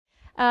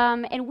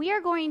And we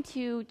are going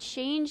to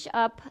change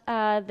up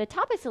the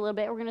topics a little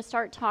bit. We're going to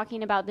start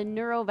talking about the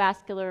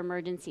neurovascular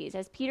emergencies.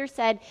 As Peter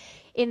said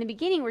in the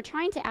beginning, we're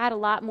trying to add a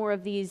lot more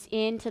of these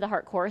into the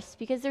heart course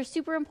because they're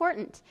super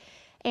important.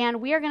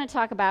 And we are going to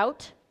talk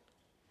about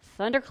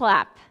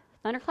Thunderclap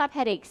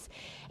headaches.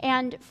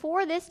 And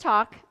for this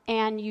talk,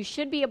 and you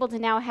should be able to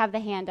now have the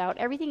handout,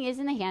 everything is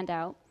in the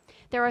handout,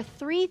 there are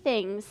 3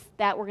 things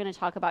that we're going to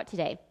talk about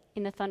today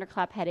in the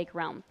Thunderclap headache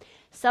realm.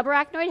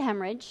 Subarachnoid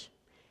hemorrhage,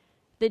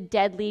 the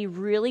deadly,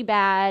 really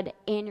bad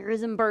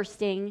aneurysm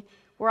bursting.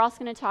 We're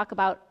also going to talk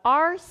about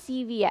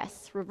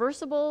RCVS,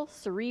 reversible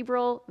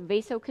cerebral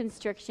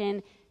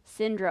vasoconstriction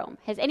syndrome.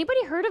 Has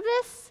anybody heard of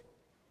this?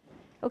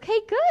 Okay,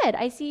 good.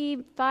 I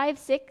see 5,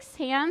 6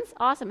 hands.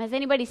 Awesome. Has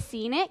anybody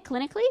seen it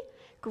clinically?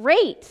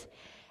 Great.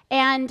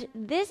 And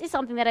this is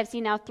something that I've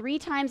seen now 3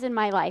 times in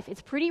my life.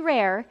 It's pretty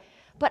rare,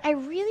 but I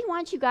really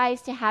want you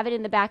guys to have it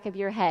in the back of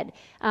your head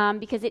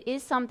because it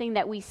is something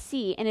that we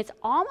see, and it's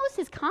almost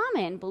as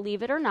common,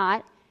 believe it or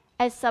not,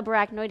 as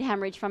subarachnoid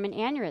hemorrhage from an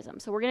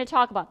aneurysm. So we're going to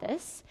talk about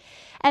this.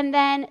 And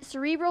then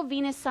cerebral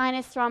venous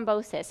sinus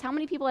thrombosis. How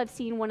many people have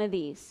seen one of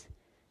these?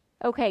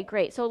 Okay,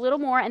 great. So a little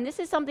more, and this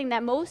is something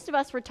that most of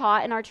us were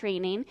taught in our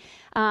training.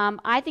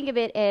 I think of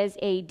it as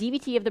a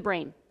DVT of the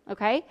brain,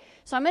 okay?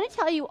 So I'm going to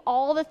tell you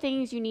all the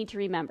things you need to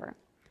remember.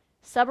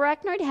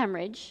 Subarachnoid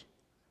hemorrhage,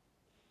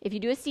 if you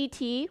do a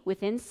CT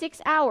within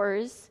 6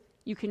 hours,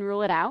 you can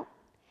rule it out.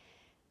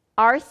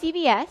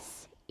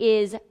 RCVS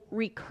is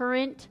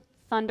recurrent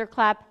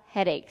thunderclap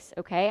headaches,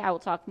 okay? I will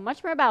talk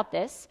much more about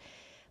this,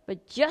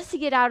 but just to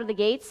get out of the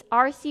gates,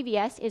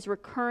 RCVS is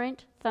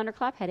recurrent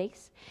thunderclap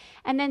headaches.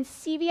 And then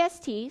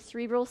CVST,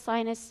 cerebral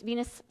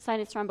venous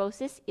sinus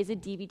thrombosis, is a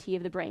DVT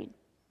of the brain.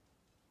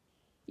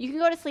 You can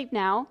go to sleep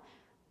now,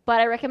 but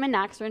I recommend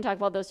not because we're going to talk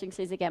about those things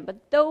again.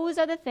 But those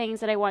are the things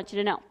that I want you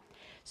to know.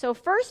 So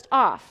first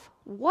off,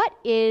 what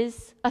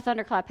is a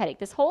thunderclap headache?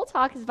 This whole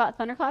talk is about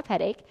thunderclap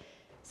headache.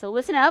 So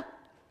listen up.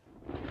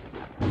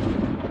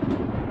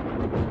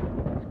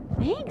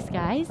 Thanks,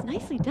 guys.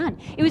 Nicely done.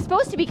 It was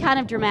supposed to be kind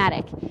of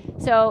dramatic.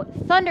 So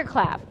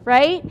thunderclap,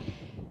 right?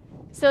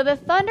 So the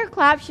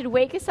thunderclap should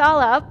wake us all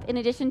up in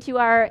addition to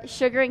our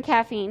sugar and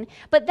caffeine.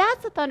 But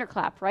that's a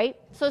thunderclap, right?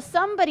 So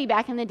somebody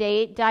back in the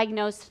day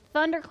diagnosed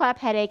thunderclap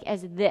headache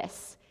as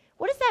this.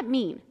 What does that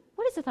mean?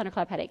 What is a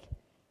thunderclap headache?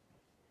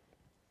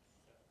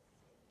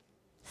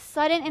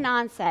 Sudden in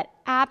onset,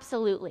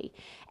 absolutely.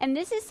 And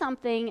this is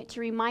something to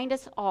remind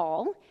us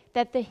all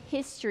that the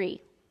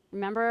history,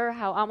 remember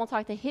how Amal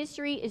talked, the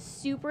history is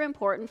super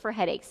important for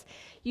headaches.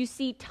 You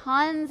see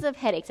tons of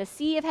headaches, a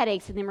sea of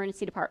headaches in the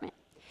emergency department.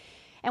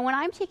 And when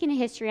I'm taking a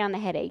history on the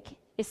headache,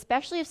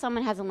 especially if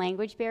someone has a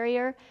language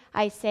barrier,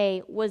 I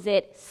say, was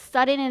it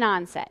sudden in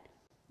onset,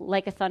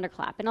 like a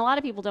thunderclap? And a lot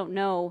of people don't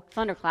know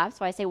thunderclap,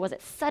 so I say, was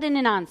it sudden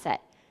in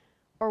onset,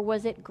 or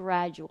was it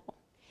gradual?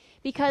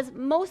 Because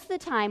most of the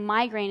time,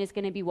 migraine is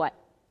going to be what?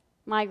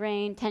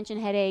 Migraine, tension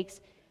headaches,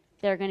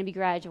 they're going to be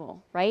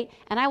gradual, right?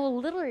 And I will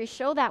literally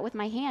show that with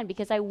my hand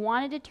because I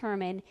want to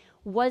determine,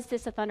 was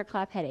this a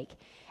thunderclap headache?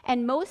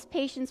 And most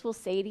patients will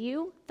say to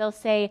you, they'll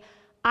say,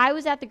 I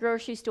was at the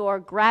grocery store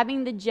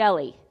grabbing the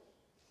jelly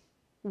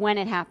when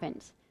it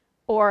happened.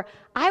 Or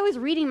I was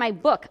reading my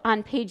book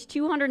on page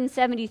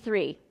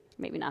 273.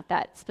 Maybe not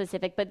that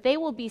specific, but they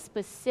will be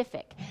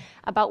specific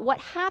about what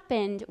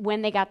happened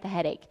when they got the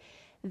headache.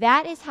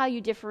 That is how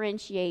you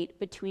differentiate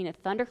between a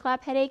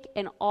thunderclap headache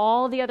and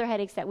all the other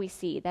headaches that we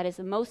see. That is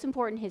the most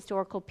important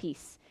historical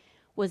piece.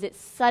 Was it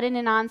sudden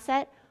in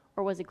onset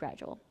or was it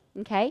gradual?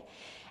 Okay?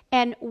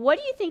 And what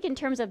do you think in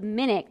terms of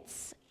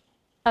minutes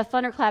a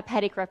thunderclap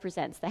headache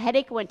represents? The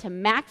headache went to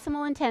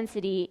maximal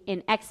intensity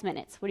in X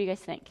minutes. What do you guys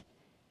think?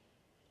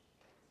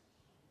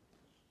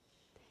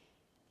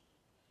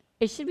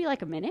 It should be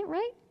like a minute,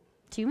 right?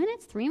 2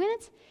 minutes? 3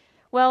 minutes?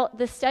 Well,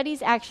 the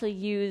studies actually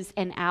use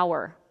an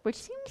hour, which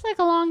seems like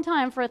a long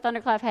time for a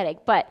thunderclap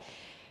headache. But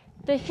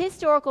the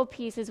historical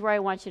piece is where I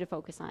want you to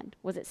focus on.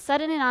 Was it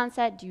sudden in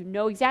onset? Do you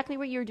know exactly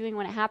what you were doing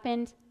when it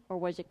happened? Or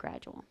was it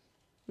gradual?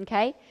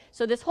 Okay?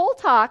 So this whole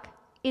talk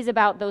is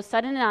about those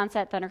sudden and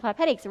onset thunderclap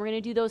headaches, and we're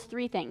going to do those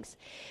 3 things.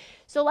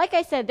 So like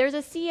I said, there's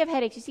a sea of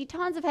headaches. You see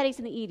tons of headaches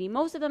in the ED.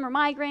 Most of them are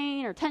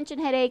migraine or tension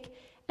headache,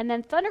 and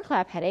then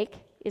thunderclap headache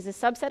is a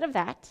subset of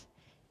that.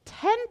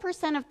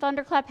 10% of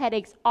thunderclap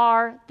headaches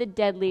are the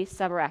deadly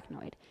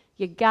subarachnoid.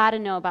 You got to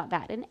know about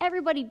that, and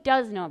everybody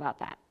does know about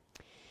that.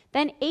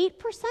 Then 8%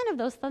 of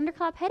those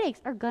thunderclap headaches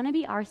are going to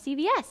be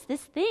RCVS,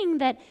 this thing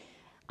that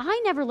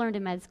I never learned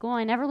in med school,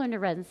 I never learned in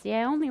residency,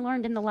 I only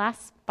learned in the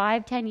last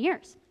 5-10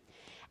 years.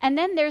 And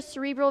then there's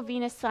cerebral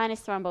venous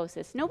sinus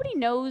thrombosis. Nobody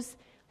knows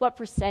what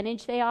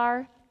percentage they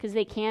are because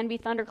they can be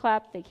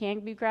thunderclap, they can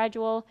be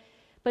gradual,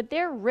 but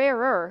they're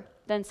rarer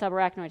than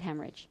subarachnoid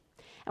hemorrhage.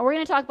 And we're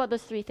going to talk about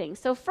those 3 things.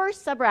 So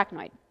first,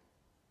 subarachnoid.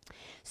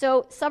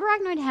 So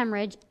subarachnoid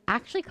hemorrhage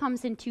actually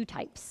comes in 2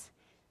 types.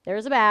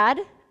 There's a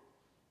bad,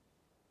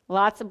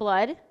 lots of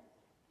blood,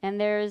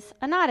 and there's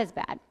a not as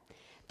bad.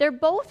 They're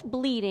both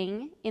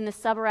bleeding in the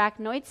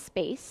subarachnoid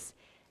space.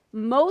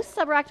 Most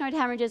subarachnoid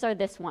hemorrhages are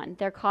this one.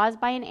 They're caused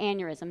by an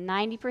aneurysm,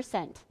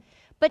 90%.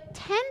 But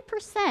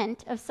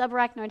 10% of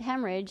subarachnoid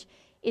hemorrhage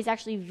is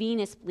actually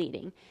venous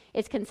bleeding.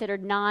 It's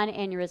considered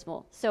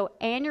non-aneurysmal. So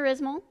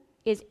aneurysmal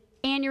is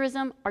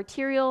aneurysm,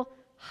 arterial,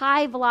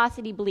 high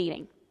velocity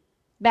bleeding.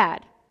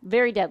 Bad,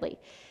 very deadly.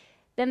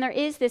 Then there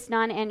is this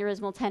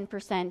non-aneurysmal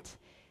 10%,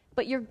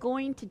 but you're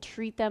going to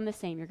treat them the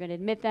same. You're going to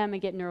admit them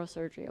and get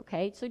neurosurgery,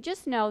 okay? So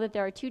just know that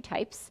there are two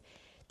types.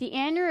 The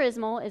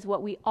aneurysmal is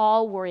what we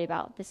all worry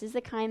about. This is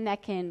the kind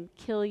that can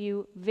kill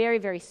you very,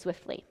 very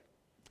swiftly.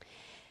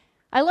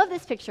 I love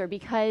this picture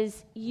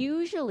because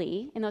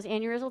usually in those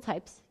aneurysmal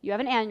types, you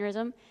have an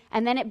aneurysm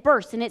and then it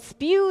bursts and it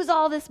spews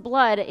all this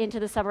blood into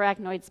the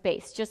subarachnoid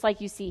space, just like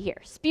you see here,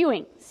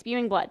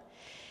 spewing blood.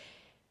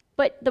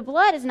 But the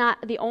blood is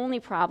not the only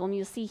problem.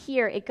 You'll see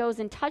here, it goes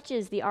and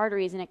touches the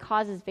arteries and it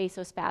causes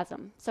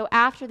vasospasm. So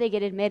after they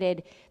get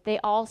admitted, they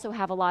also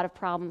have a lot of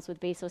problems with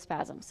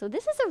vasospasm. So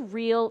this is a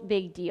real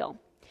big deal.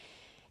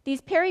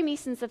 These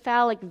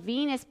perimesencephalic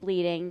venous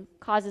bleeding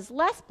causes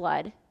less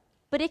blood,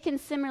 but it can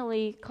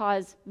similarly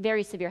cause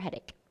very severe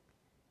headache.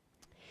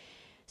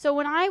 So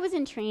when I was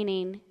in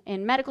training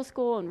in medical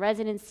school and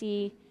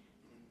residency,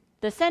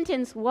 the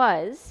sentence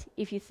was,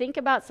 if you think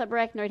about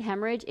subarachnoid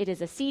hemorrhage, it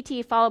is a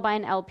CT followed by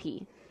an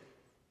LP.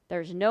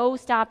 There's no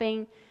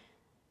stopping.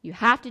 You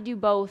have to do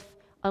both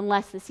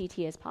unless the CT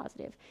is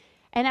positive.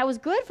 And that was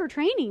good for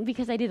training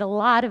because I did a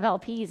lot of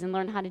LPs and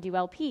learned how to do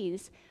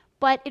LPs,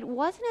 but it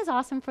wasn't as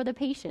awesome for the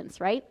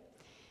patients, right?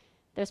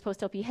 There's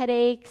post-LP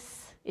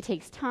headaches, it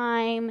takes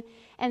time,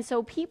 and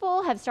so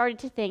people have started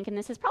to think, and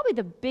this is probably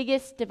the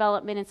biggest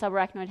development in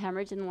subarachnoid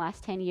hemorrhage in the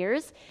last 10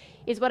 years,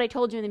 is what I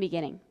told you in the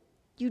beginning.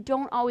 You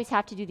don't always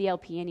have to do the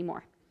LP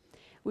anymore,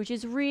 which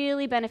is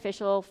really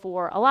beneficial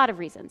for a lot of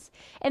reasons.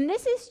 And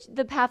this is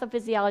the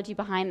pathophysiology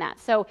behind that.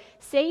 So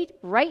say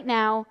right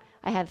now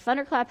I have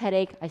thunderclap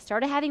headache, I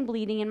started having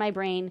bleeding in my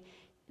brain,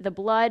 the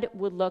blood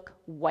would look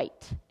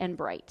white and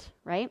bright,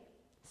 right?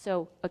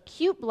 So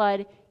acute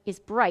blood is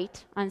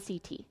bright on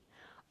CT.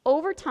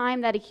 Over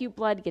time, that acute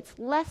blood gets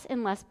less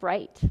and less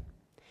bright.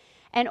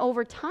 And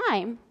over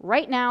time,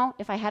 right now,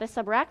 if I had a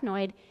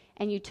subarachnoid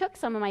and you took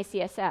some of my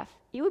CSF,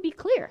 it would be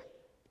clear.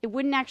 It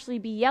wouldn't actually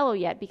be yellow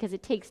yet because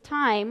it takes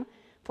time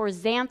for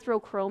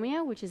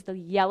xanthrochromia, which is the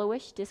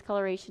yellowish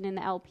discoloration in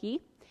the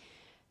LP,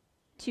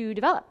 to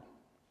develop.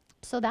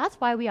 So that's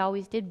why we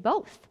always did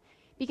both,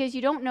 because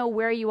you don't know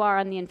where you are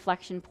on the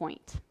inflection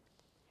point.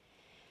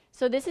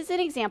 So this is an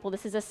example.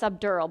 This is a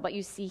subdural, but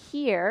you see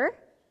here,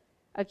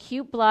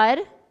 acute blood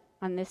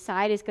on this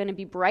side is going to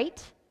be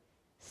bright.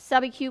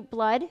 Subacute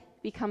blood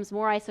becomes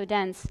more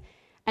isodense.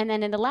 And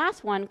then in the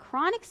last one,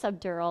 chronic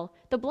subdural,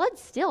 the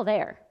blood's still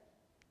there.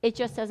 It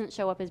just doesn't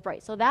show up as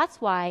bright. So that's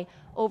why,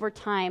 over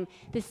time,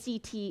 the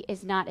CT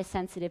is not as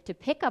sensitive to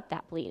pick up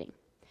that bleeding.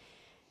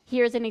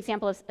 Here's an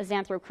example of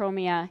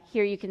xanthrochromia.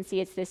 Here you can see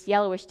it's this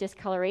yellowish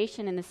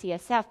discoloration in the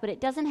CSF, but it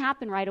doesn't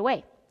happen right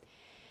away.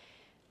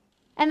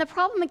 And the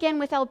problem, again,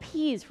 with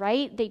LPs,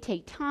 right? They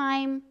take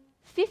time.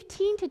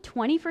 15 to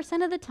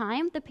 20% of the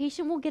time, the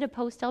patient will get a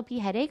post-LP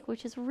headache,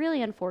 which is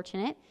really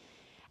unfortunate.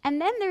 And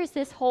then there's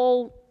this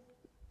whole,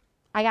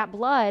 I got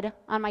blood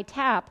on my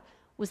tap.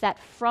 Was that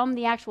from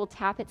the actual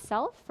tap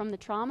itself, from the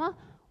trauma,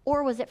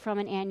 or was it from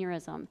an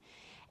aneurysm?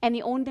 And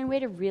the only way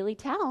to really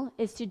tell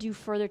is to do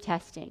further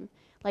testing,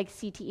 like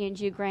CT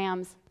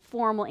angiograms,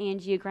 formal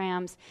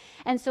angiograms.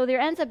 And so there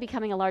ends up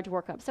becoming a large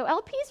workup. So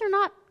LPs are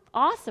not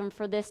awesome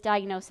for this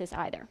diagnosis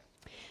either.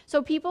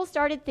 So people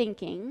started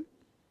thinking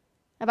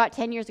about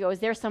 10 years ago, is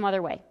there some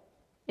other way?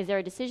 Is there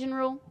a decision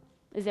rule?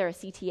 Is there a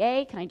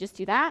CTA? Can I just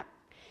do that?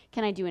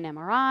 Can I do an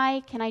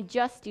MRI? Can I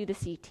just do the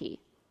CT?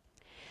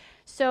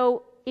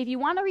 So if you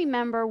want to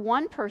remember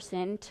one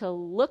person to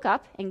look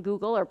up in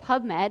Google or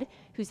PubMed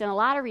who's done a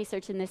lot of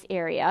research in this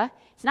area,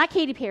 it's not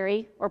Katy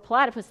Perry or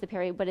Platypus the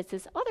Perry, but it's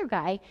this other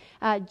guy,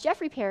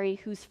 Jeffrey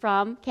Perry, who's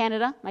from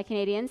Canada, my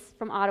Canadians,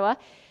 from Ottawa.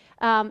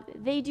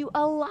 They do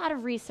a lot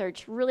of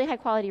research, really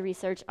high-quality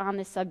research on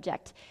this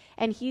subject,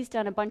 and he's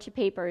done a bunch of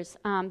papers.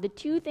 The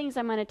two things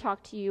I'm going to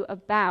talk to you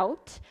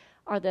about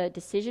are the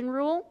decision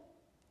rule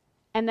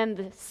and then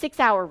the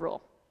 6-hour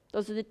rule.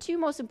 Those are the two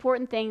most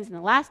important things in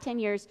the last 10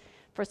 years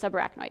for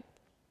subarachnoid.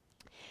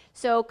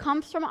 So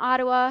comes from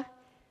Ottawa,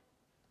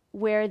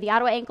 where the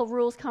Ottawa ankle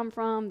rules come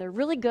from. They're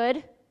really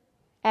good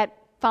at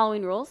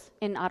following rules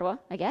in Ottawa,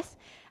 I guess.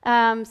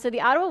 So the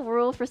Ottawa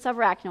rule for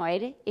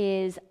subarachnoid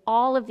is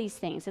all of these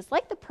things. It's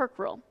like the PERC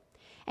rule.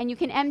 And you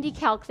can MD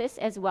Calc this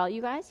as well,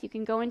 you guys. You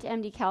can go into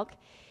MD Calc.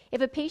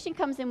 If a patient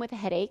comes in with a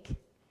headache,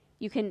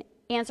 you can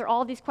answer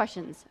all of these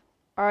questions.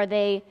 Are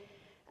they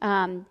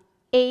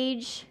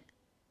age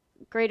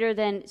greater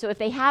than, so if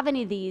they have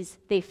any of these,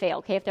 they fail,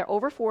 okay? If they're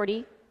over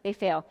 40, they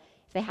fail.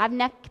 If they have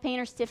neck pain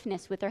or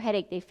stiffness with their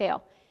headache, they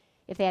fail.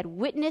 If they had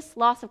witness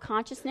loss of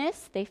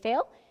consciousness, they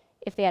fail.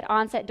 If they had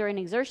onset during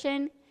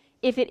exertion,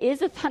 if it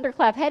is a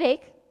thunderclap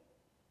headache,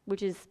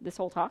 which is this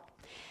whole talk,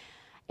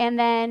 and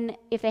then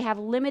if they have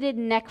limited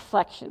neck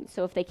flexion,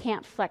 so if they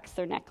can't flex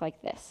their neck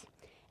like this.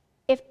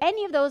 If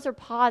any of those are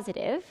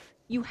positive,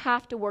 you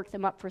have to work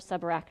them up for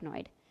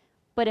subarachnoid.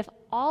 But if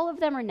all of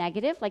them are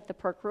negative, like the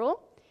PERC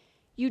rule,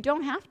 you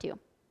don't have to.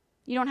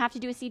 You don't have to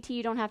do a CT,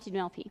 you don't have to do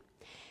an LP.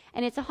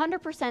 And it's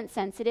 100%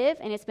 sensitive,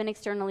 and it's been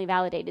externally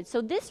validated.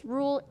 So this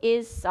rule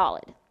is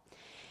solid.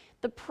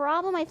 The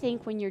problem, I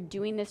think, when you're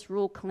doing this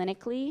rule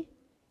clinically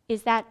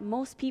is that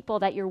most people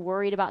that you're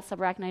worried about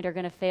subarachnoid are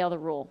going to fail the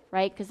rule,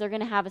 right? Because they're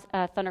going to have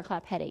a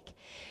thunderclap headache.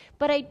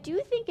 But I do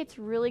think it's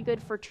really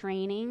good for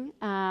training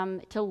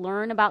to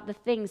learn about the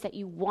things that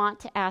you want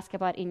to ask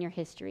about in your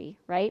history,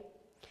 right?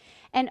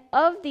 And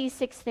of these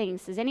 6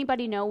 things, does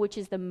anybody know which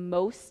is the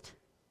most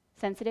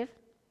sensitive?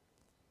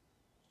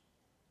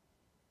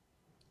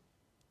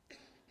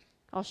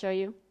 I'll show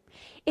you.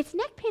 It's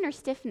neck pain or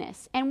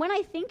stiffness. And when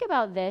I think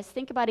about this,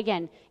 think about,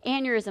 again,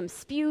 aneurysm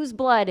spews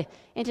blood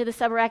into the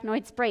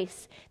subarachnoid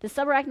space. The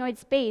subarachnoid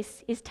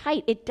space is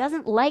tight. It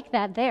doesn't like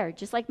that there,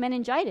 just like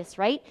meningitis,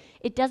 right?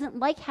 It doesn't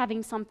like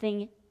having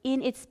something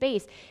in its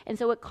space. And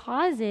so it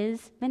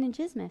causes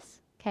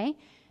meningismus, okay?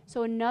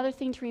 So another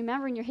thing to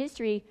remember in your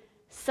history,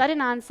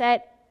 sudden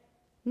onset,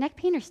 neck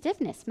pain or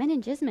stiffness,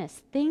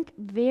 meningismus. Think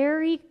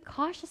very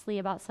cautiously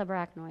about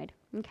subarachnoid,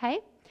 okay?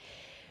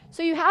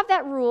 So you have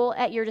that rule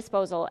at your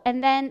disposal.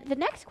 And then the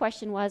next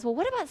question was, well,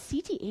 what about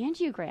CT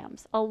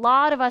angiograms? A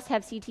lot of us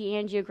have CT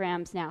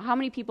angiograms now. How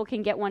many people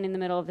can get one in the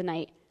middle of the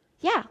night?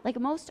 Yeah, like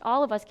most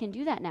all of us can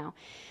do that now,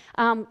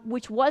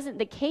 which wasn't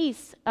the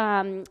case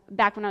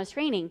back when I was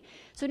training.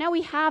 So now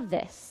we have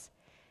this.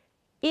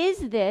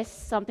 Is this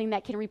something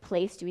that can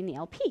replace doing the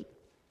LP?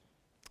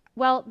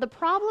 Well, the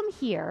problem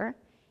here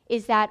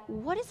is that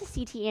what does a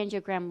CT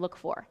angiogram look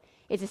for?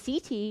 It's a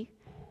CT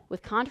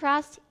with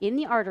contrast in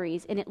the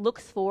arteries, and it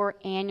looks for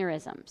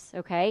aneurysms,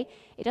 okay?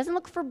 It doesn't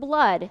look for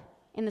blood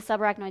in the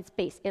subarachnoid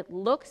space. It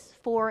looks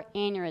for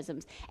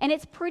aneurysms, and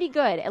it's pretty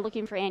good at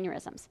looking for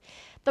aneurysms.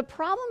 The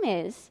problem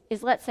is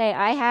let's say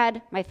I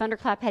had my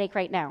thunderclap headache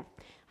right now.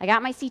 I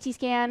got my CT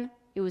scan.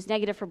 It was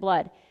negative for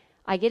blood.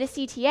 I get a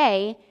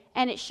CTA,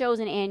 and it shows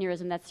an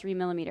aneurysm that's 3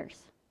 millimeters,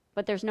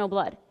 but there's no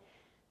blood.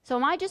 So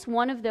am I just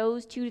one of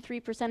those 2 to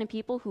 3% of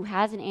people who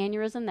has an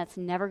aneurysm that's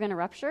never going to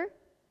rupture?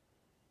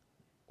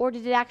 Or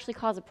did it actually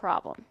cause a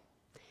problem?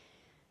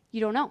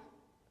 You don't know.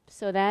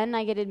 So then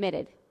I get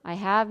admitted. I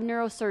have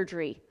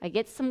neurosurgery. I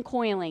get some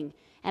coiling,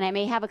 and I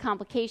may have a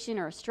complication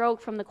or a stroke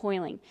from the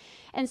coiling.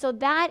 And so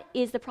that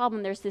is the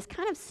problem. There's this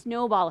kind of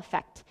snowball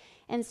effect.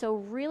 And so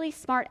really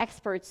smart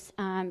experts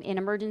in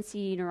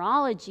emergency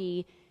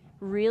neurology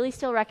really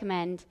still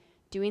recommend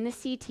doing the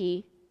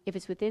CT. If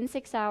it's within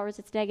 6 hours,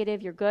 it's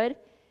negative, you're good.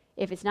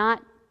 If it's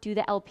not, do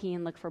the LP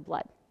and look for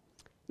blood.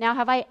 Now,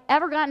 have I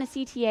ever gotten a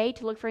CTA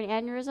to look for an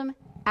aneurysm?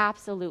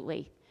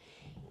 Absolutely.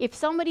 If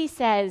somebody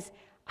says,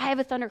 I have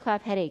a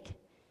thunderclap headache,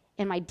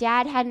 and my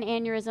dad had an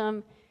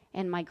aneurysm,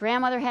 and my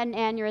grandmother had an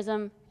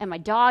aneurysm, and my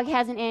dog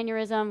has an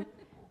aneurysm,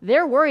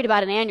 they're worried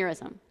about an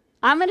aneurysm.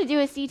 I'm going to do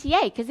a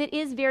CTA because it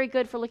is very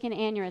good for looking at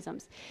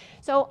aneurysms.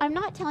 So I'm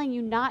not telling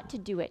you not to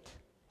do it.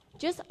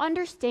 Just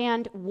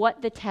understand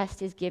what the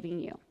test is giving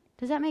you.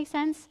 Does that make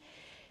sense?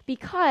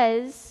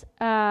 Because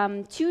 2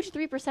 to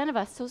 3% of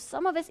us, so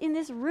some of us in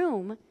this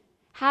room,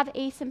 have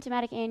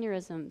asymptomatic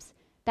aneurysms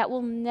that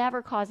will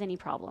never cause any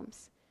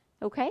problems,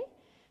 okay?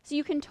 So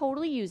you can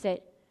totally use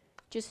it,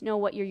 just know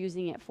what you're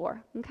using it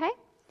for, okay?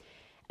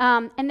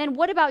 And then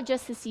what about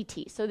just the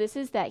CT? So this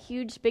is that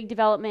huge, big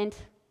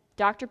development.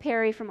 Dr.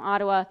 Perry from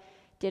Ottawa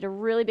did a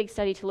really big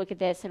study to look at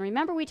this. And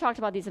remember, we talked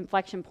about these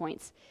inflection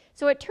points.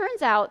 So it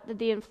turns out that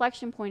the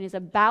inflection point is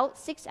about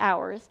 6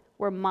 hours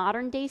where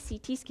modern-day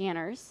CT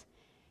scanners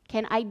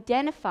can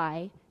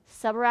identify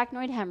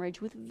subarachnoid hemorrhage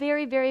with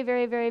very, very,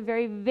 very, very,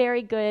 very,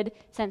 very good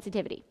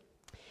sensitivity.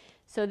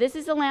 So this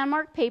is a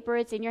landmark paper.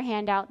 It's in your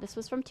handout. This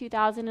was from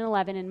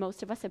 2011, and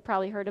most of us have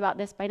probably heard about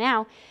this by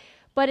now.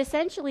 But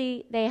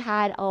essentially, they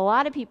had a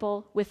lot of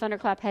people with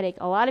thunderclap headache.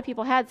 A lot of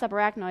people had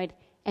subarachnoid,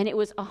 and it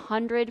was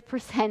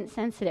 100%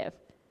 sensitive.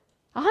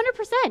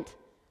 100%.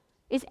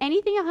 Is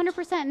anything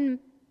 100% in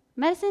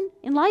medicine,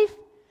 in life?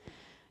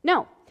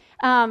 No.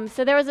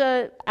 So there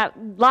was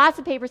lots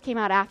of papers came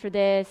out after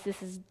this.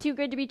 This is too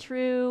good to be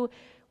true.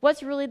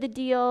 What's really the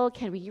deal?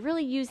 Can we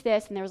really use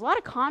this? And there was a lot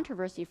of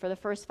controversy for the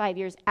first 5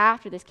 years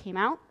after this came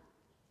out.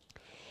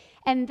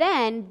 And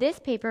then this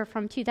paper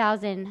from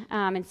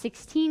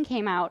 2016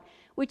 came out,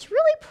 which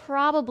really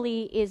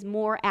probably is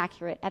more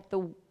accurate at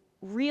the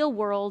real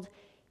world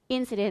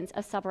incidence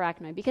of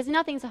subarachnoid, because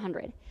nothing's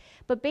 100.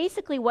 But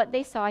basically what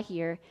they saw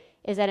here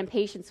is that in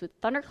patients with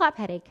thunderclap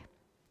headache,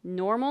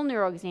 normal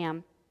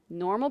neuroexam,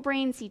 normal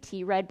brain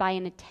CT read by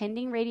an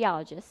attending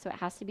radiologist, so it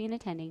has to be an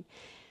attending,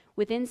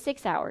 within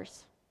 6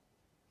 hours,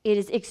 it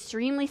is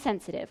extremely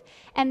sensitive.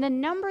 And the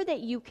number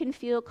that you can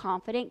feel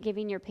confident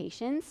giving your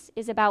patients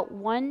is about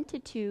 1 to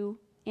 2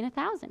 in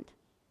 1,000.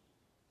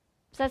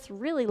 So that's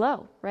really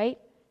low, right?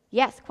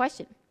 Yes,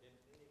 question.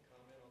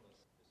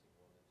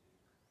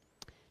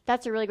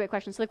 That's a really great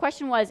question. So the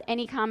question was,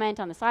 any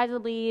comment on the size of the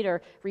bleed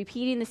or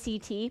repeating the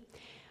CT?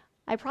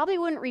 I probably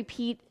wouldn't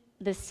repeat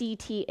the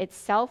CT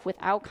itself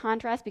without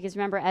contrast, because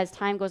remember, as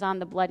time goes on,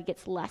 the blood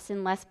gets less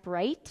and less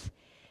bright.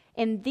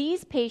 In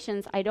these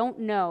patients, I don't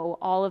know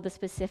all of the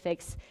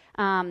specifics,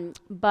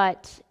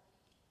 but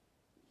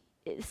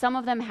some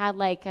of them had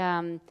like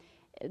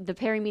the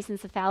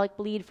perimesencephalic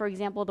bleed, for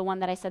example, the one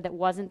that I said that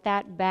wasn't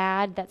that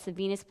bad, that's the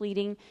venous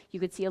bleeding.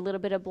 You could see a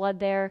little bit of blood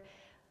there.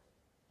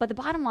 But the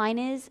bottom line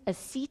is a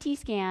CT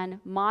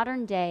scan,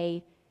 modern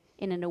day,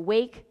 in an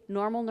awake,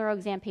 normal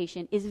neuroexam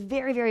patient is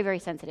very, very, very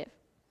sensitive.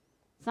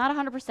 It's not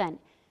 100%,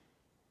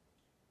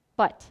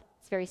 but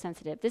it's very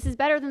sensitive. This is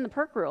better than the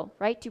PERC rule,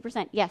 right?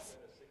 2%, yes.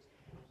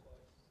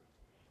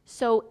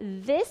 So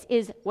this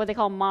is what they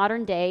call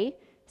modern day.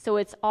 So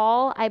it's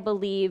all, I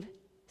believe,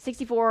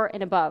 64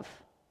 and above,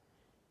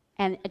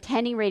 and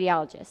attending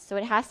radiologists. So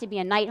it has to be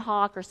a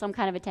nighthawk or some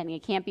kind of attending.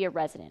 It can't be a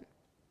resident.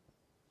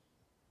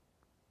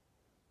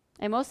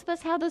 And most of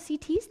us have those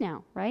CTs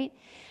now, right?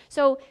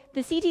 So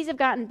the CTs have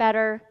gotten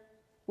better.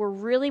 We're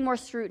really more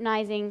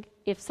scrutinizing.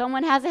 If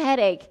someone has a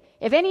headache,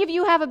 if any of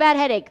you have a bad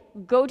headache,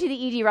 go to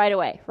the ED right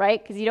away,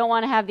 right? Because you don't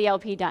want to have the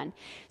LP done.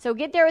 So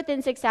get there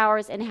within 6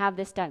 hours and have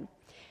this done.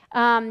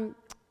 And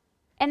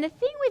the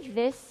thing with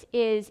this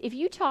is if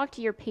you talk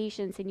to your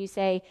patients and you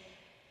say,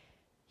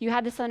 you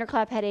had this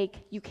thunderclap headache,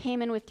 you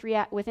came in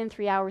within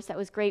 3 hours, that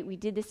was great, we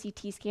did the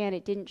CT scan,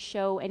 it didn't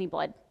show any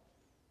blood.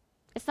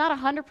 It's not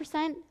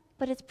 100%,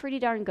 but it's pretty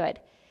darn good.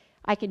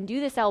 I can do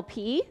this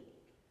LP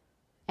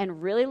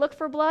and really look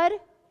for blood,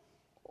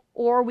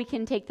 or we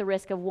can take the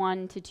risk of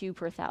 1 to 2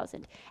 per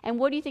 1,000. And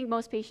what do you think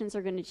most patients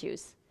are going to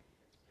choose?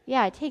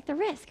 Yeah, take the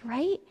risk,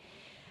 right?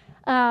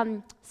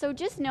 So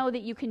just know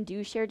that you can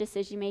do shared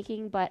decision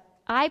making, but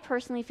I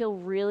personally feel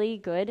really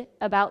good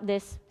about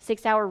this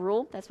 6-hour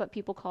rule. That's what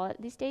people call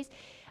it these days.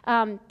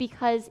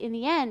 Because in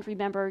the end,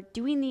 remember,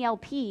 doing the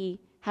LP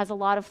has a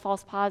lot of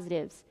false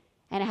positives,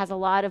 and it has a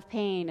lot of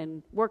pain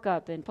and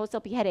workup and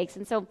post-LP headaches.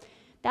 And so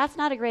that's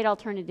not a great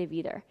alternative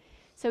either.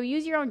 So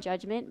use your own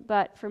judgment,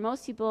 but for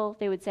most people,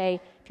 they would say,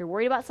 if you're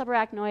worried about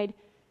subarachnoid,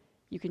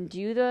 you can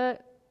do the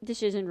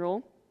decision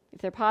rule.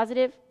 If they're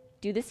positive,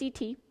 do the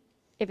CT.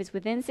 If it's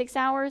within 6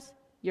 hours,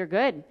 you're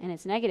good, and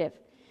it's negative.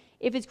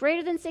 If it's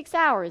greater than 6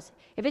 hours,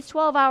 if it's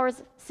 12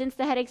 hours since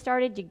the headache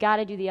started, you got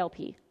to do the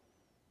LP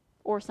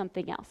or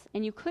something else.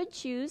 And you could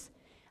choose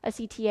a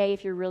CTA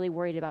if you're really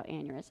worried about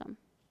aneurysm.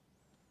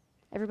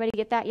 Everybody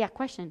get that? Yeah,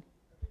 question.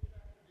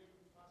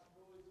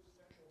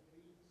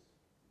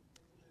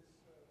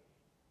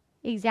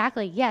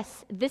 Exactly,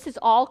 yes. This is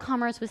all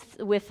comers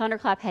with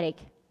thunderclap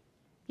headache.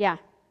 Yeah.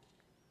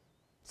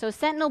 So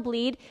sentinel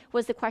bleed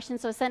was the question.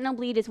 So sentinel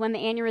bleed is when the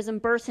aneurysm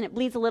bursts and it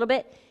bleeds a little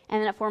bit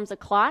and then it forms a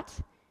clot.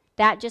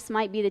 That just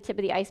might be the tip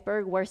of the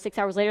iceberg where 6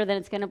 hours later then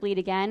it's going to bleed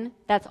again.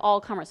 That's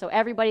all comers. So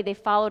everybody, they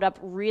followed up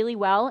really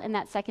well in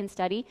that second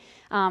study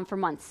for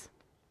months.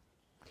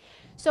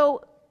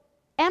 So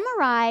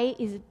MRI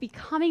is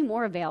becoming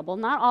more available.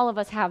 Not all of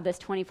us have this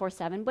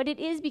 24/7, but it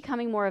is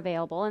becoming more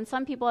available. And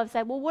some people have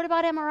said, well, what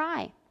about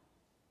MRI?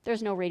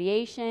 There's no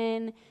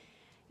radiation.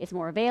 It's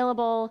more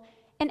available.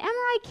 And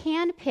MRI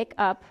can pick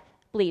up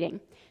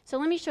bleeding. So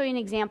let me show you an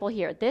example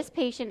here. This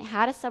patient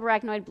had a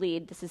subarachnoid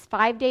bleed. This is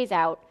 5 days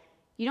out.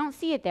 You don't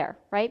see it there,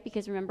 right?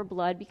 Because remember,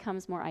 blood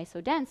becomes more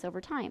isodense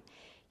over time.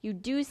 You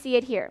do see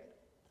it here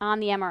on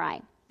the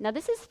MRI. Now,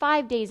 this is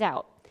 5 days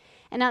out.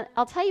 And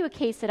I'll tell you a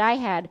case that I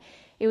had.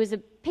 It was a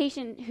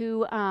patient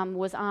who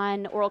was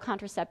on oral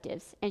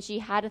contraceptives, and she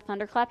had a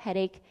thunderclap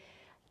headache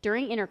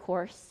during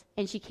intercourse,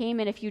 and she came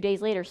in a few days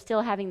later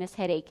still having this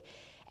headache.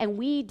 And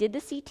we did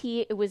the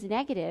CT. It was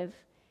negative,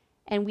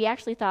 and we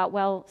actually thought,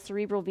 well,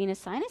 cerebral venous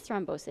sinus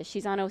thrombosis.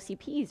 She's on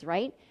OCPs,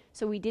 right?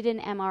 So we did an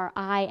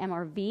MRI,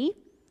 MRV,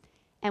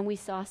 and we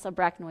saw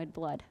subarachnoid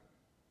blood.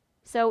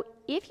 So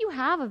if you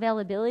have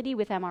availability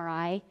with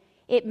MRI,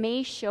 it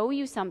may show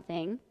you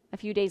something a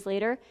few days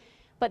later,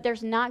 but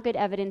there's not good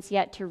evidence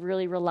yet to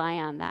really rely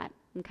on that.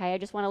 Okay, I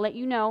just want to let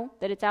you know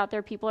that it's out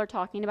there. People are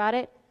talking about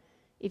it.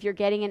 If you're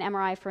getting an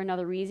MRI for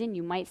another reason,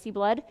 you might see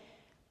blood,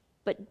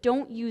 but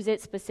don't use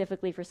it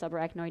specifically for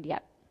subarachnoid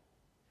yet.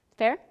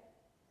 Fair?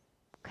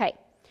 Okay.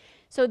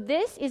 So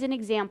this is an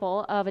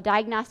example of a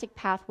diagnostic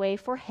pathway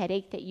for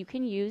headache that you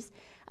can use.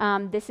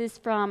 This is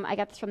from, I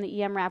got this from the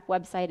EMRAP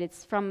website.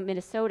 It's from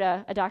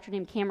Minnesota. A doctor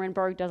named Cameron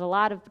Berg does a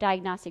lot of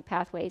diagnostic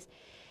pathways.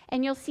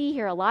 And you'll see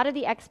here a lot of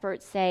the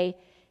experts say,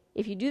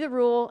 if you do the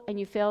rule and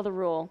you fail the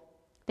rule,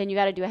 then you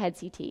got to do a head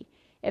CT.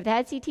 If the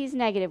head CT is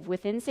negative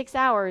within 6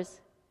 hours,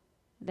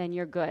 then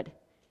you're good.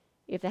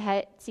 If the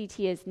head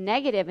CT is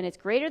negative and it's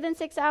greater than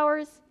 6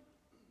 hours,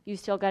 you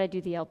still got to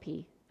do the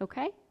LP.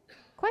 Okay?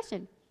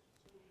 Question?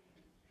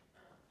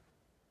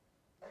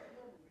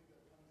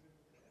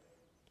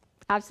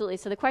 Absolutely.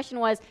 So the question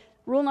was,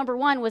 rule number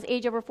 1 was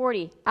age over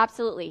 40.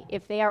 Absolutely.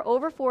 If they are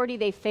over 40,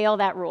 they fail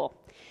that rule.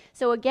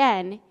 So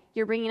again,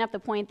 you're bringing up the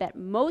point that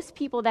most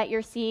people that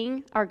you're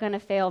seeing are going to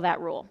fail that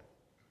rule.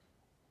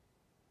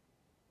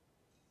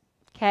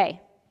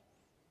 Okay.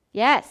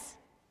 Yes?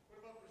 What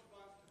about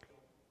response to film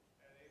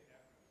at 8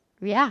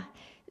 after? Yeah.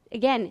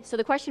 Again, so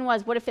the question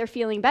was, what if they're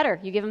feeling better?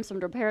 You give them some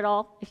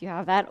droperidol, if you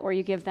have that, or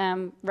you give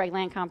them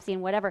Reglan, Compsine,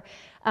 whatever.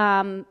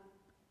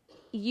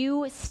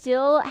 You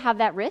still have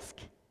that risk,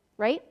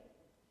 right?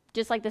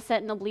 just like the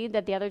sentinel bleed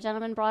that the other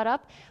gentleman brought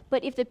up.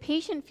 But if the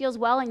patient feels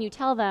well and you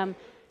tell them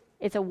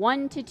it's a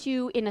 1 to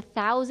 2 in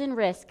 1,000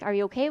 risk, are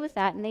you okay with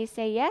that? And they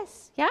say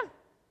yes, yeah,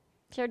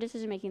 shared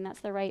decision making,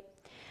 that's the right.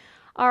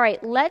 All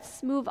right,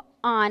 let's move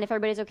on. If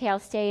everybody's okay, I'll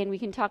stay and we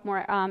can talk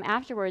more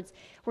afterwards.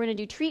 We're going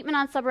to do treatment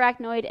on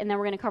subarachnoid, and then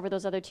we're going to cover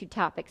those other 2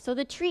 topics. So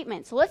the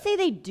treatment. So let's say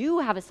they do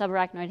have a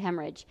subarachnoid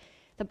hemorrhage.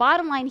 The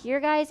bottom line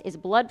here, guys, is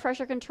blood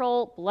pressure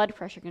control, blood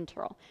pressure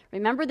control.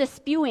 Remember the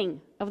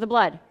spewing of the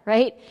blood,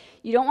 right?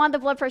 You don't want the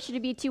blood pressure to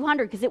be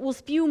 200 because it will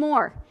spew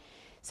more.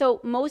 So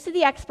most of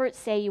the experts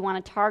say you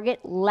want to target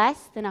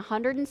less than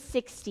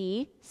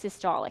 160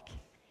 systolic.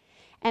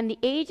 And the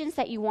agents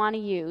that you want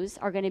to use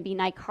are going to be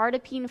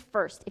nicardipine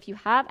first. If you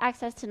have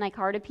access to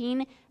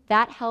nicardipine,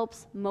 that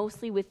helps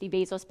mostly with the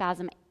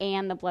vasospasm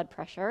and the blood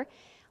pressure.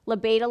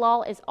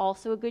 Labetalol is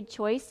also a good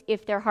choice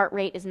if their heart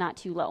rate is not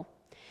too low.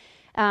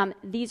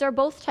 These are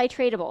both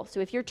titratable.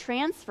 So if you're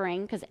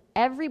transferring, because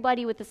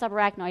everybody with the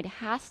subarachnoid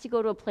has to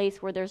go to a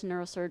place where there's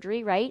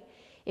neurosurgery, right?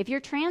 If you're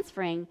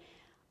transferring,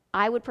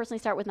 I would personally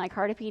start with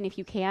nicardipine if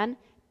you can,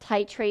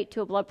 titrate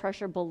to a blood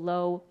pressure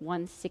below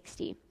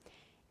 160.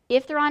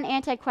 If they're on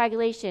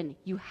anticoagulation,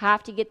 you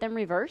have to get them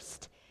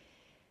reversed.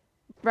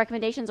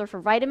 Recommendations are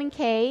for vitamin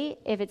K,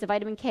 if it's a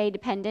vitamin K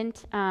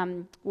dependent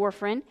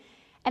warfarin,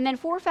 and then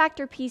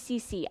 4-factor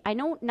PCC. I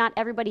know not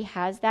everybody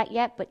has that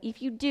yet, but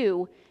if you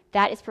do,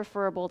 that is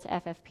preferable to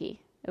FFP,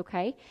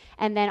 okay?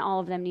 And then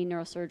all of them need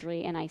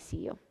neurosurgery and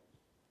ICU.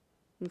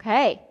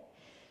 Okay,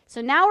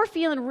 so now we're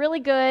feeling really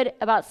good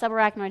about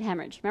subarachnoid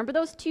hemorrhage. Remember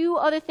those 2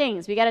 other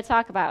things we got to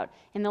talk about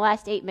in the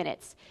last 8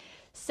 minutes.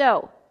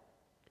 So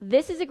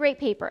this is a great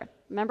paper.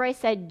 Remember I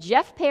said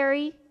Jeff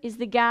Perry is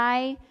the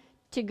guy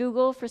to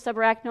Google for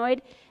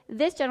subarachnoid?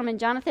 This gentleman,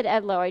 Jonathan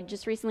Edlow, I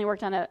just recently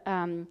worked on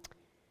a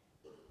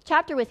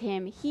chapter with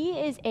him. He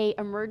is an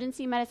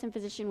emergency medicine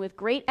physician with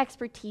great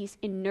expertise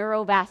in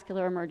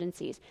neurovascular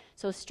emergencies.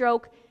 So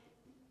stroke,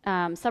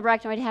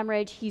 subarachnoid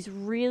hemorrhage. He's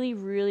really,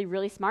 really,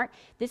 really smart.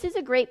 This is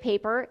a great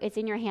paper. It's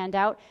in your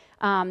handout.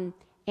 And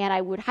I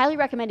would highly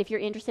recommend, if you're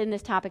interested in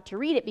this topic, to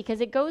read it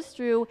because it goes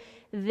through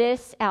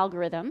this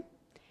algorithm.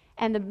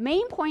 And the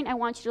main point I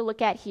want you to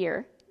look at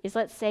here is,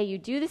 let's say you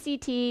do the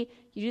CT,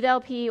 you do the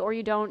LP, or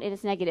you don't, and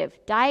it's negative.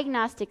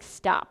 Diagnostic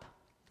stop.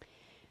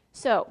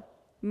 So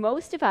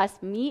most of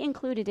us, me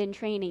included in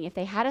training, if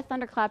they had a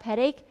thunderclap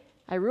headache,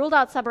 I ruled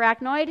out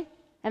subarachnoid,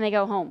 and they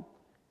go home.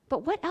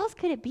 But what else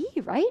could it be,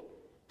 right?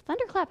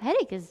 Thunderclap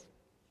headache is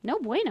no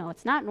bueno.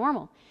 It's not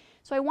normal.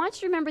 So I want you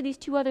to remember these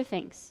 2 other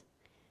things.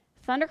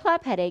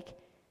 Thunderclap headache,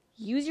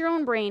 use your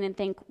own brain and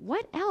think,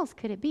 what else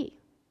could it be?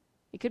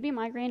 It could be a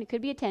migraine, it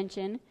could be a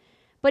tension,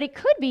 but it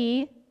could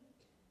be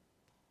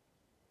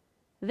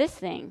this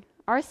thing,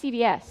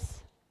 RCVS,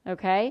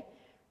 okay?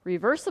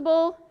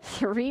 Reversible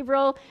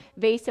cerebral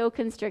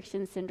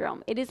vasoconstriction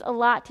syndrome. It is a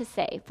lot to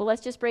say, but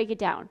let's just break it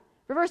down.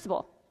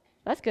 Reversible,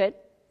 that's good.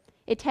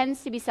 It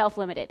tends to be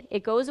self-limited.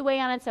 It goes away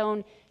on its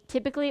own,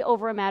 typically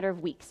over a matter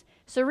of weeks.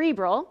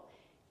 Cerebral,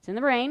 it's in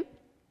the brain.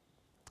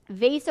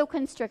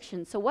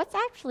 Vasoconstriction. So what's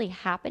actually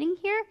happening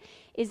here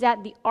is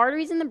that the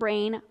arteries in the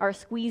brain are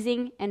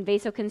squeezing and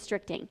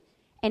vasoconstricting,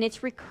 and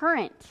it's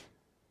recurrent.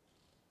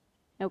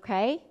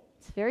 Okay?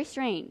 It's very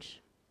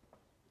strange.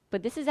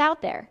 But this is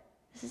out there.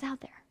 This is out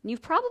there. And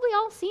you've probably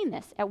all seen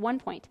this at one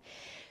point.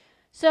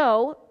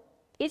 So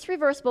it's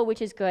reversible,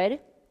 which is good.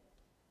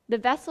 The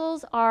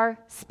vessels are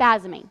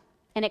spasming,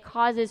 and it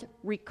causes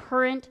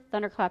recurrent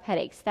thunderclap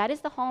headaches. That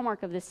is the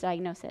hallmark of this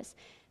diagnosis.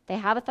 They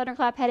have a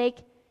thunderclap headache,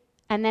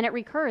 and then it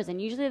recurs,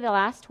 and usually they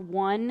last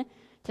 1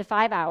 to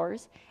 5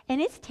 hours,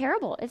 and it's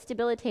terrible. It's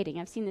debilitating.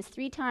 I've seen this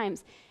 3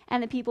 times,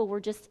 and the people were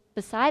just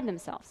beside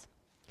themselves.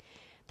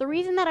 The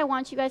reason that I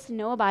want you guys to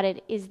know about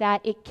it is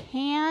that it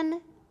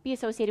can be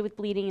associated with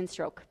bleeding and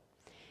stroke.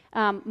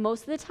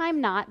 Most of the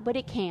time not, but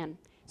it can.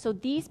 So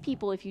these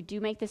people, if you do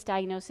make this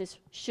diagnosis,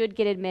 should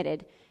get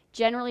admitted,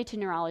 generally to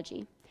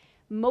neurology.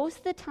 Most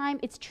of the time,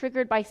 it's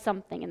triggered by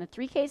something. In the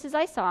 3 cases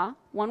I saw,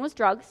 one was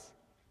drugs,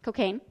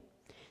 cocaine.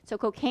 So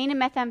cocaine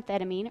and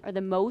methamphetamine are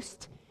the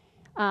most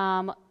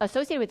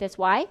associated with this.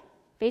 Why?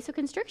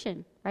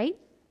 Vasoconstriction, right?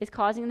 Is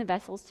causing the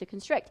vessels to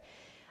constrict.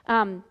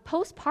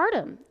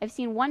 Postpartum. I've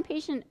seen 1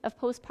 patient of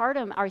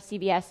postpartum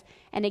RCVS,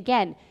 and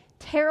again,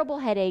 terrible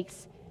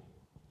headaches,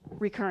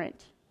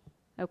 recurrent.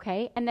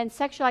 Okay? And then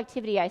sexual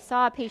activity. I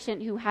saw a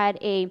patient who had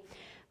a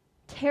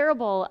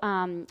terrible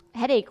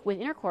headache with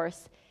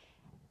intercourse,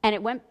 and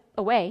it went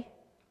away,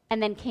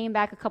 and then came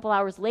back a couple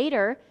hours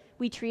later.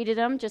 We treated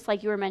them, just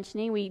like you were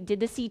mentioning. We did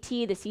the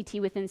CT. The CT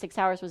within 6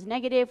 hours was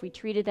negative. We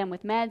treated them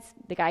with meds.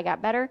 The guy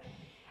got better.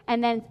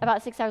 And then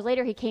about 6 hours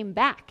later, he came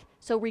back.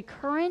 So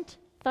recurrent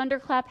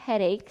thunderclap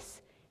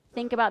headaches,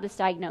 think about this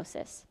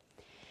diagnosis.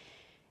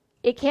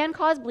 It can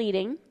cause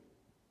bleeding.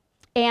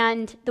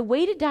 And the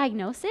way to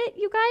diagnose it,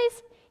 you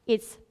guys,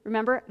 it's,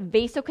 remember,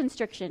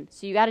 vasoconstriction.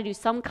 So you got to do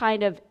some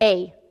kind of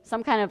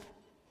some kind of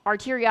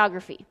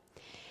arteriography.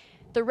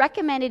 The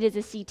recommended is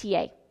a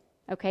CTA.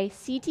 Okay,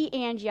 CT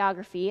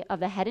angiography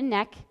of the head and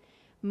neck.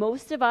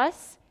 Most of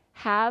us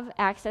have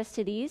access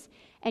to these,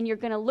 and you're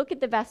going to look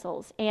at the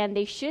vessels, and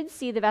they should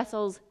see the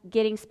vessels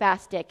getting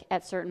spastic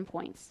at certain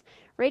points.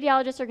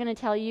 Radiologists are going to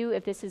tell you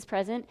if this is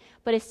present,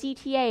 but a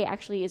CTA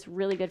actually is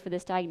really good for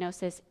this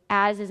diagnosis,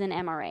 as is an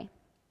MRA.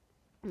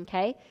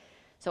 Okay?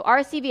 So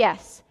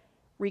RCVS,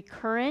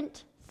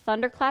 recurrent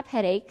thunderclap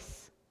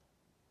headaches,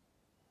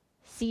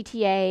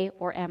 CTA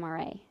or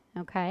MRA.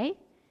 Okay?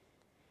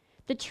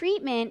 The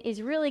treatment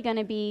is really going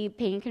to be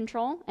pain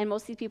control, and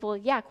most of these people,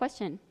 yeah,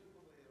 question?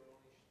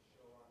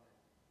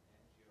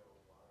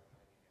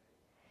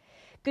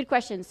 Good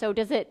question. So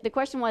the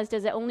question was,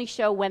 does it only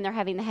show when they're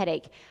having the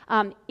headache?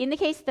 In the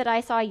case that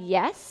I saw,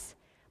 yes,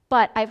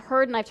 but I've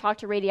heard and I've talked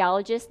to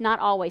radiologists, not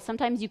always.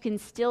 Sometimes you can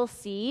still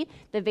see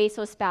the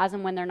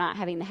vasospasm when they're not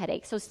having the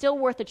headache. So still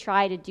worth a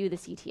try to do the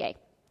CTA.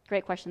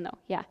 Great question, though.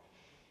 Yeah.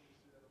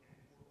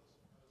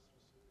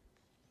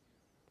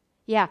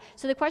 Yeah,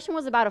 so the question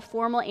was about a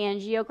formal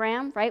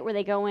angiogram, right, where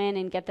they go in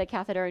and get the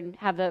catheter and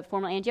have the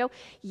formal angio.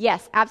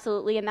 Yes,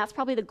 absolutely, and that's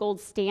probably the gold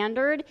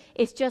standard.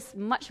 It's just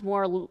much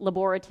more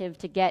laborative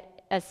to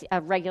get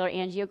a regular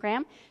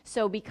angiogram.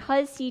 So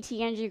because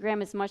CT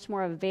angiogram is much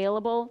more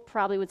available,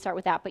 probably would start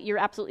with that. But you're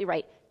absolutely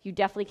right. You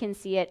definitely can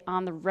see it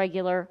on the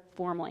regular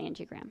formal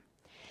angiogram.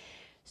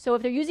 So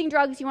if they're using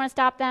drugs, you want to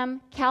stop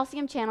them.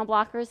 Calcium channel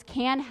blockers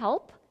can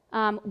help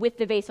with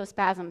the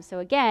vasospasm. So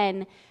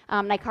again,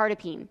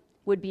 nicardipine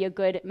would be a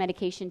good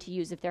medication to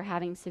use if they're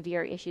having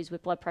severe issues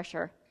with blood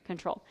pressure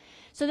control.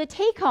 So the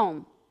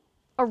take-home,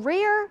 a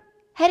rare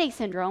headache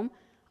syndrome,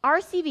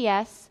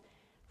 RCVS,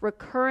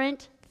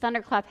 recurrent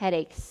thunderclap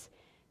headaches.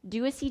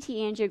 Do a CT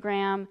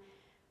angiogram,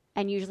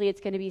 and usually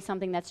it's going to be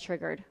something that's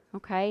triggered,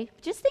 okay?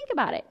 Just think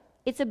about it.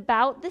 It's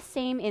about the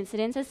same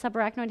incidence as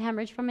subarachnoid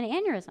hemorrhage from an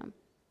aneurysm.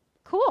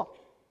 Cool.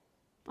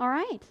 All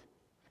right.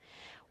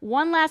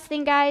 One last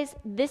thing, guys.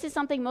 This is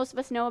something most of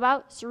us know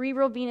about,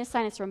 cerebral venous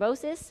sinus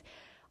thrombosis.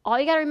 All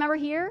you got to remember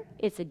here,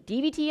 it's a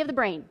DVT of the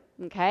brain,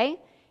 okay?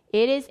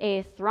 It is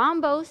a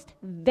thrombosed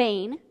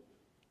vein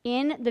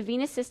in the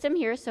venous system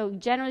here, so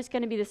generally it's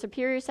going to be the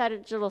superior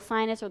sagittal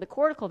sinus or the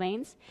cortical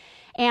veins.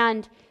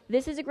 And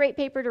this is a great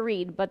paper to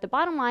read, but the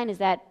bottom line is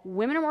that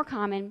women are more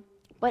common,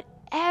 but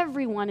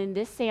everyone in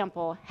this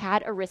sample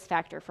had a risk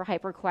factor for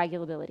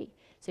hypercoagulability.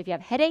 So if you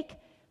have headache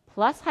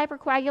plus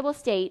hypercoagulable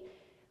state,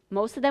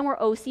 most of them were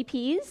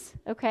OCPs,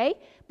 okay?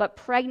 But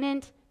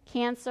pregnant,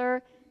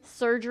 cancer,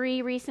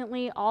 surgery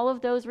recently, all of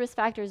those risk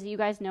factors that you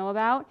guys know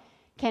about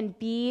can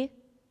be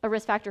a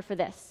risk factor for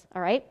this,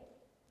 all right?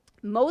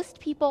 Most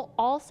people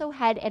also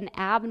had an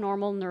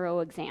abnormal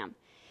neuro exam.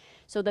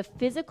 So the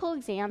physical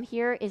exam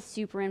here is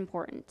super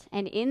important.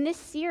 And in this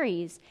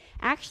series,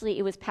 actually,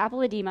 it was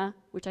papilledema,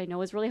 which I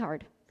know is really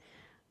hard.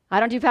 I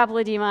don't do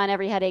papilledema on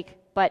every headache,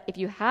 but if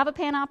you have a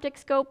panoptic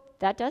scope,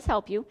 that does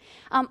help you.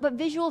 But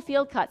visual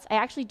field cuts, I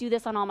actually do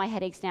this on all my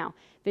headaches now.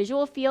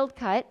 Visual field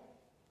cut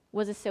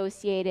was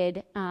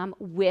associated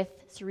with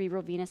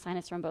cerebral venous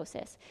sinus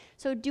thrombosis.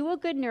 So do a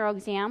good neuro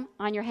exam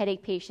on your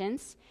headache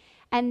patients.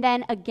 And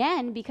then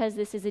again, because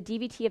this is a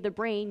DVT of the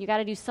brain, you got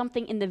to do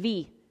something in the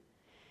V.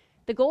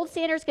 The gold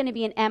standard is going to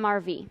be an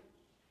MRV.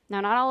 Now,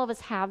 not all of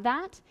us have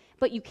that,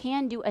 but you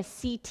can do a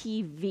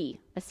CTV,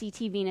 a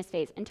CT venous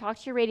phase. And talk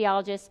to your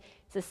radiologist.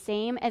 It's the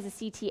same as a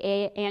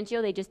CTA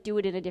angio. They just do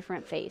it in a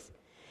different phase.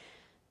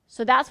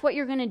 So that's what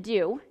you're going to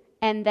do.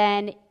 And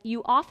then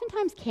you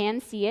oftentimes can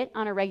see it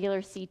on a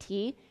regular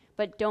CT,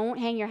 but don't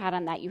hang your hat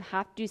on that. You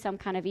have to do some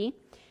kind of V.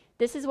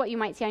 This is what you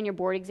might see on your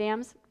board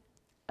exams.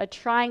 A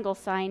triangle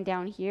sign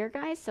down here,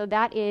 guys. So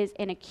that is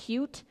an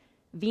acute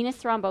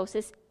venous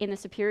thrombosis in the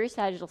superior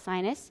sagittal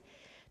sinus.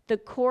 The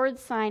cord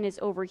sign is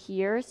over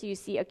here, so you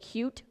see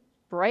acute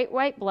bright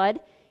white blood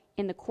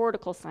in the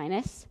cortical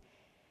sinus.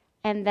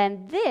 And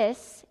then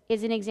this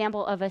is an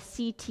example of a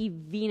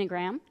CT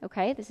venogram,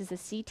 okay? This is a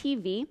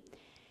CTV.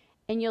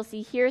 And you'll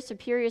see here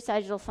superior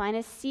sagittal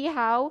sinus. See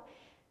how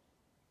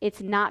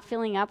it's not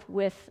filling up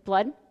with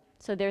blood?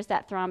 So there's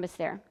that thrombus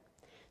there.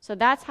 So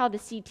that's how the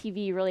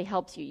CTV really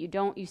helps you.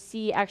 You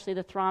see actually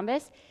the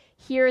thrombus.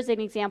 Here's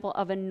an example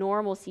of a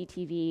normal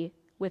CTV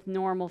with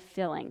normal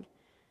filling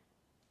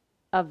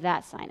of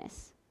that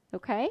sinus,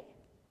 okay?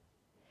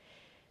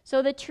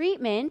 So the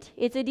treatment,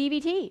 it's a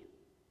DVT.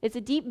 It's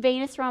a deep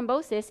venous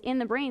thrombosis in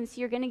the brain, so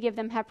you're going to give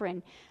them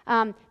heparin.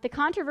 The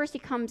controversy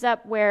comes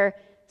up where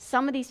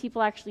some of these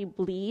people actually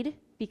bleed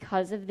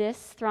because of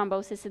this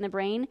thrombosis in the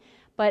brain,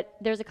 but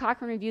there's a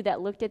Cochrane review that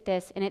looked at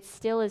this, and it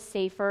still is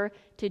safer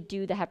to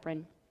do the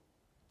heparin.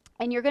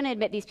 And you're going to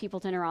admit these people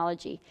to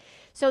neurology.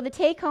 So the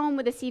take-home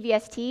with a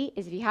CVST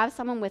is if you have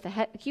someone with an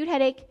acute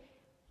headache,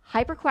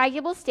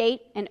 hypercoagulable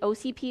state, and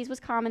OCPs was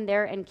common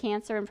there, and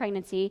cancer and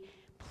pregnancy,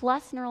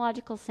 plus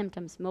neurological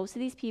symptoms. Most of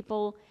these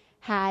people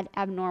had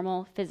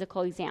abnormal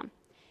physical exam.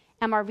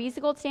 MRV is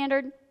the gold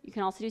standard. You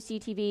can also do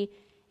CTV,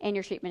 and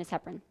your treatment is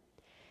heparin.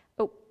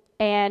 Oh,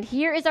 and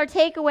here is our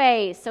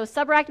takeaway. So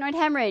subarachnoid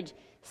hemorrhage,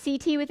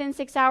 CT within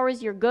 6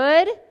 hours, you're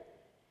good.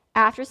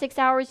 After 6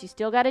 hours, you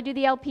still got to do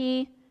the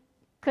LP.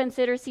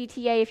 Consider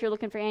CTA if you're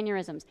looking for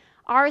aneurysms.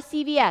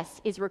 RCVS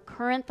is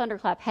recurrent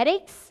thunderclap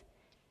headaches,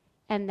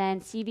 and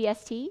then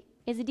CVST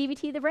is a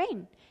DVT of the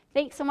brain.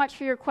 Thanks so much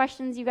for your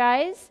questions, you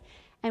guys,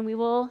 and we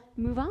will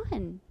move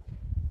on.